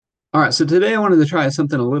All right, so today I wanted to try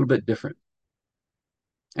something a little bit different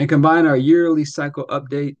and combine our yearly cycle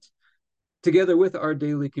update together with our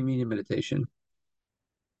daily communion meditation.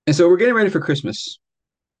 And so we're getting ready for Christmas.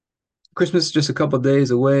 Christmas is just a couple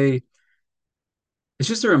days away. It's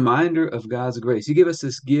just a reminder of God's grace. He gave us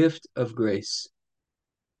this gift of grace.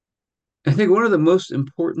 I think one of the most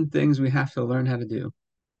important things we have to learn how to do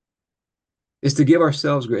is to give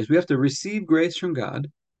ourselves grace. We have to receive grace from God.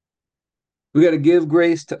 We got to give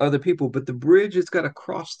grace to other people, but the bridge it's got to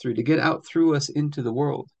cross through to get out through us into the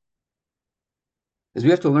world is we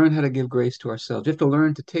have to learn how to give grace to ourselves. We have to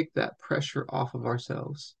learn to take that pressure off of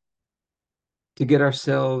ourselves, to get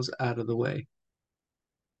ourselves out of the way.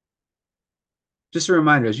 Just a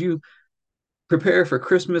reminder, as you prepare for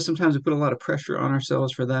Christmas, sometimes we put a lot of pressure on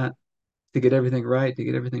ourselves for that, to get everything right, to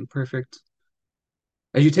get everything perfect.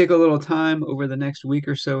 As you take a little time over the next week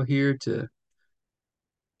or so here to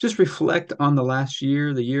just reflect on the last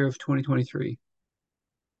year, the year of 2023,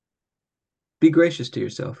 be gracious to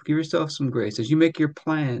yourself. Give yourself some grace as you make your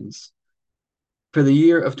plans for the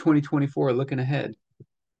year of 2024, looking ahead.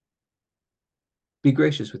 Be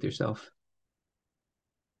gracious with yourself.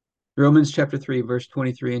 Romans chapter 3, verse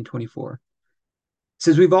 23 and 24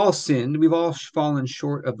 says, we've all sinned, we've all fallen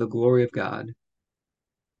short of the glory of God,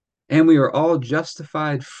 and we are all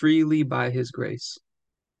justified freely by his grace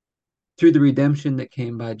through the redemption that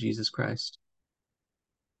came by Jesus Christ.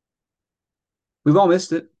 We've all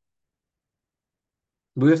missed it.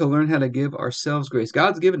 We have to learn how to give ourselves grace.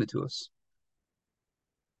 God's given it to us.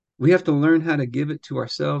 We have to learn how to give it to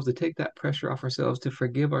ourselves, to take that pressure off ourselves, to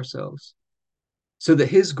forgive ourselves, so that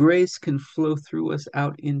his grace can flow through us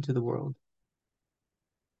out into the world.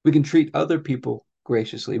 We can treat other people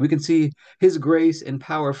graciously. We can see his grace and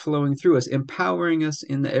power flowing through us, empowering us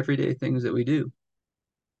in the everyday things that we do.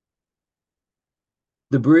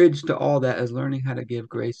 The bridge to all that is learning how to give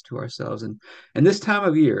grace to ourselves. And this time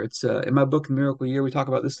of year, it's in my book, Miracle Year, we talk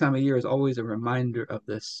about this time of year is always a reminder of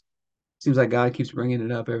this. Seems like God keeps bringing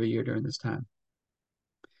it up every year during this time.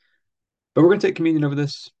 But we're going to take communion over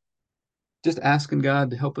this, just asking God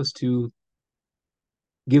to help us to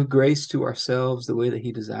give grace to ourselves the way that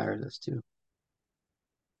he desires us to.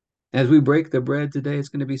 As we break the bread today, it's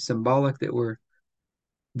going to be symbolic that we're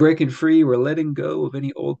breaking free. We're letting go of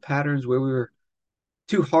any old patterns where we were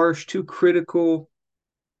too harsh, too critical,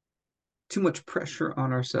 too much pressure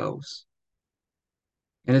on ourselves.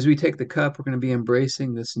 And as we take the cup, we're going to be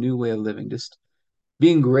embracing this new way of living, just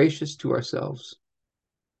being gracious to ourselves.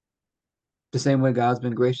 The same way God's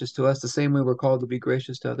been gracious to us, the same way we're called to be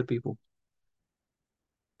gracious to other people.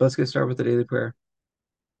 But let's get started with the daily prayer,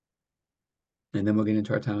 and then we'll get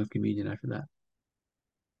into our time of communion after that.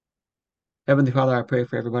 Heavenly Father, I pray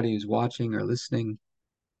for everybody who's watching or listening,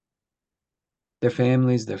 their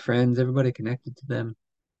families, their friends, everybody connected to them,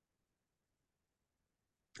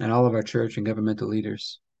 and all of our church and governmental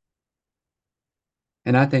leaders.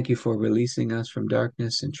 And I thank you for releasing us from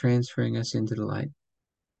darkness and transferring us into the light,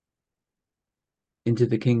 into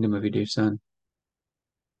the kingdom of your dear Son.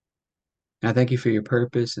 I thank you for your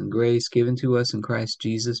purpose and grace given to us in Christ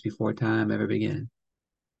Jesus before time ever began.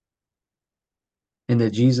 And that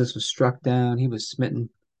Jesus was struck down, he was smitten,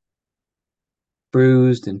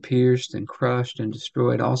 bruised and pierced and crushed and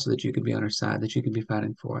destroyed, also that you could be on our side, that you could be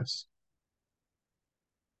fighting for us.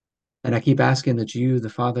 And I keep asking that you, the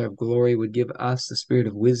Father of glory, would give us the spirit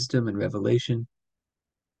of wisdom and revelation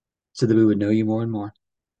so that we would know you more and more.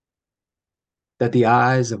 That the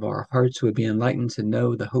eyes of our hearts would be enlightened to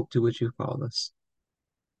know the hope to which you called us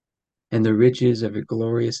and the riches of your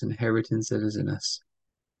glorious inheritance that is in us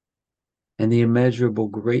and the immeasurable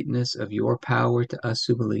greatness of your power to us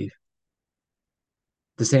who believe.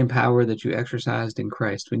 The same power that you exercised in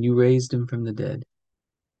Christ when you raised him from the dead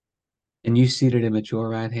and you seated him at your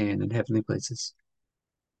right hand in heavenly places,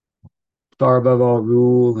 far above all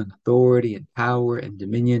rule and authority and power and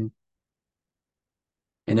dominion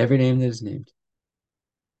and every name that is named,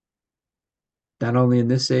 not only in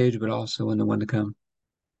this age, but also in the one to come.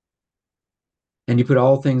 And you put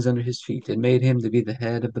all things under his feet and made him to be the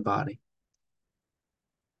head of the body,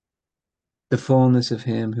 the fullness of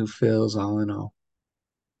him who fills all in all.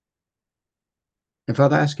 And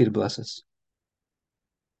Father, I ask you to bless us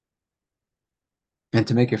and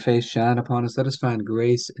to make your face shine upon us. Let us find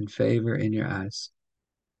grace and favor in your eyes.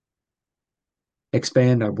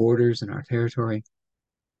 Expand our borders and our territory.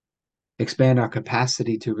 Expand our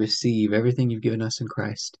capacity to receive everything you've given us in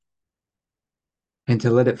Christ and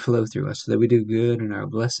to let it flow through us so that we do good and are a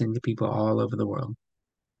blessing to people all over the world.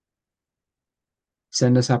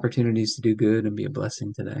 Send us opportunities to do good and be a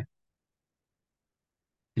blessing today.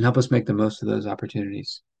 And help us make the most of those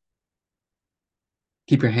opportunities.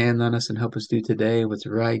 Keep your hand on us and help us do today what's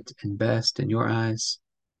right and best in your eyes,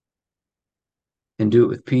 and do it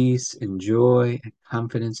with peace and joy and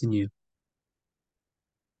confidence in you.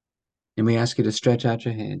 And we ask you to stretch out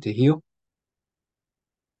your hand to heal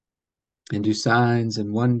and do signs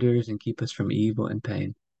and wonders and keep us from evil and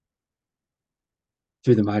pain.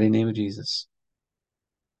 Through the mighty name of Jesus.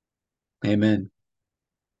 Amen.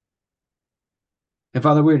 And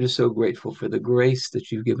Father, we're just so grateful for the grace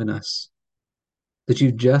that you've given us, that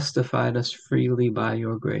you've justified us freely by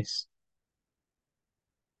your grace.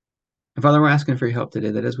 And Father, we're asking for your help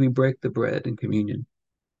today, that as we break the bread in communion,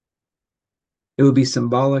 it would be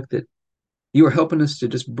symbolic that you are helping us to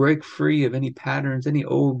just break free of any patterns, any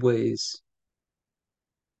old ways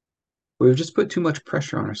where we've just put too much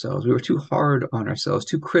pressure on ourselves. We were too hard on ourselves,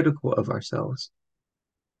 too critical of ourselves,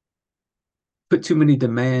 put too many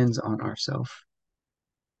demands on ourselves,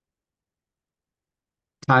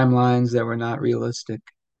 timelines that were not realistic.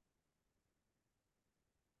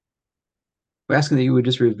 We're asking that you would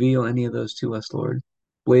just reveal any of those to us, Lord,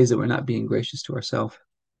 ways that we're not being gracious to ourselves.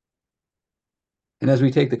 And as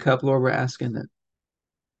we take the cup, Lord, we're asking that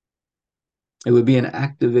it would be an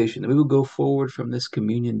activation, that we would go forward from this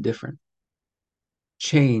communion different,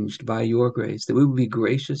 changed by your grace, that we would be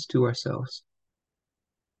gracious to ourselves,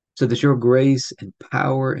 so that your grace and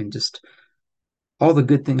power and just all the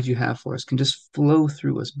good things you have for us can just flow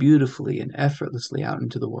through us beautifully and effortlessly out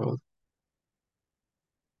into the world.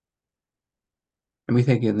 And we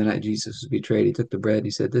thank you, the night Jesus was betrayed, he took the bread and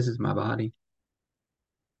he said, "This is my body,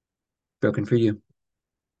 broken for you.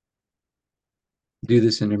 Do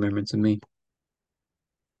this in remembrance of me."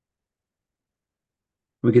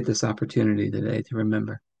 We get this opportunity today to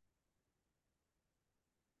remember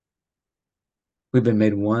we've been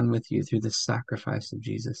made one with you through the sacrifice of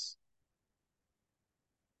Jesus.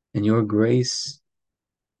 And your grace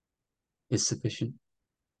is sufficient.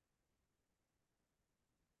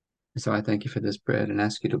 And so I thank you for this bread and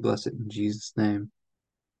ask you to bless it in Jesus' name.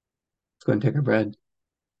 Let's go ahead and take our bread.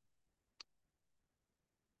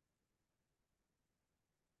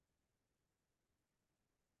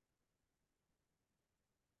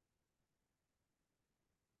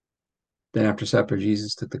 Then after supper,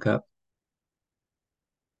 Jesus took the cup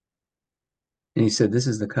and he said, "This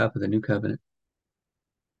is the cup of the new covenant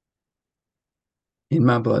in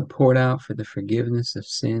my blood, poured out for the forgiveness of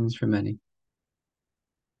sins for many."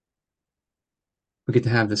 We get to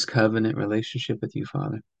have this covenant relationship with you,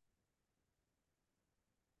 Father.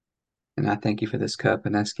 And I thank you for this cup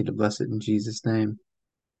and ask you to bless it in Jesus' name.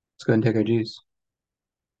 Let's go ahead and take our juice.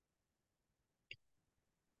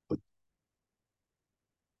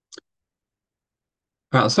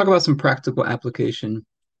 All right, let's talk about some practical application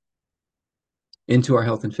into our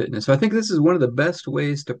health and fitness. So I think this is one of the best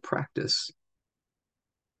ways to practice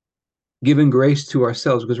giving grace to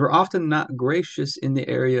ourselves, because we're often not gracious in the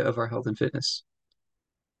area of our health and fitness.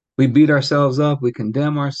 We beat ourselves up, we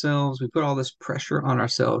condemn ourselves, we put all this pressure on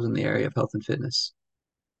ourselves in the area of health and fitness.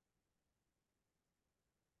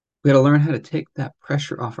 We got to learn how to take that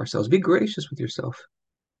pressure off ourselves. Be gracious with yourself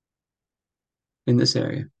in this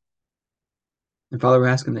area. And Father, we're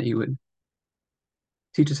asking that you would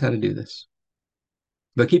teach us how to do this.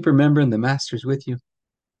 But keep remembering the Master's with you.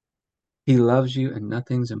 He loves you and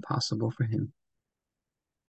nothing's impossible for him.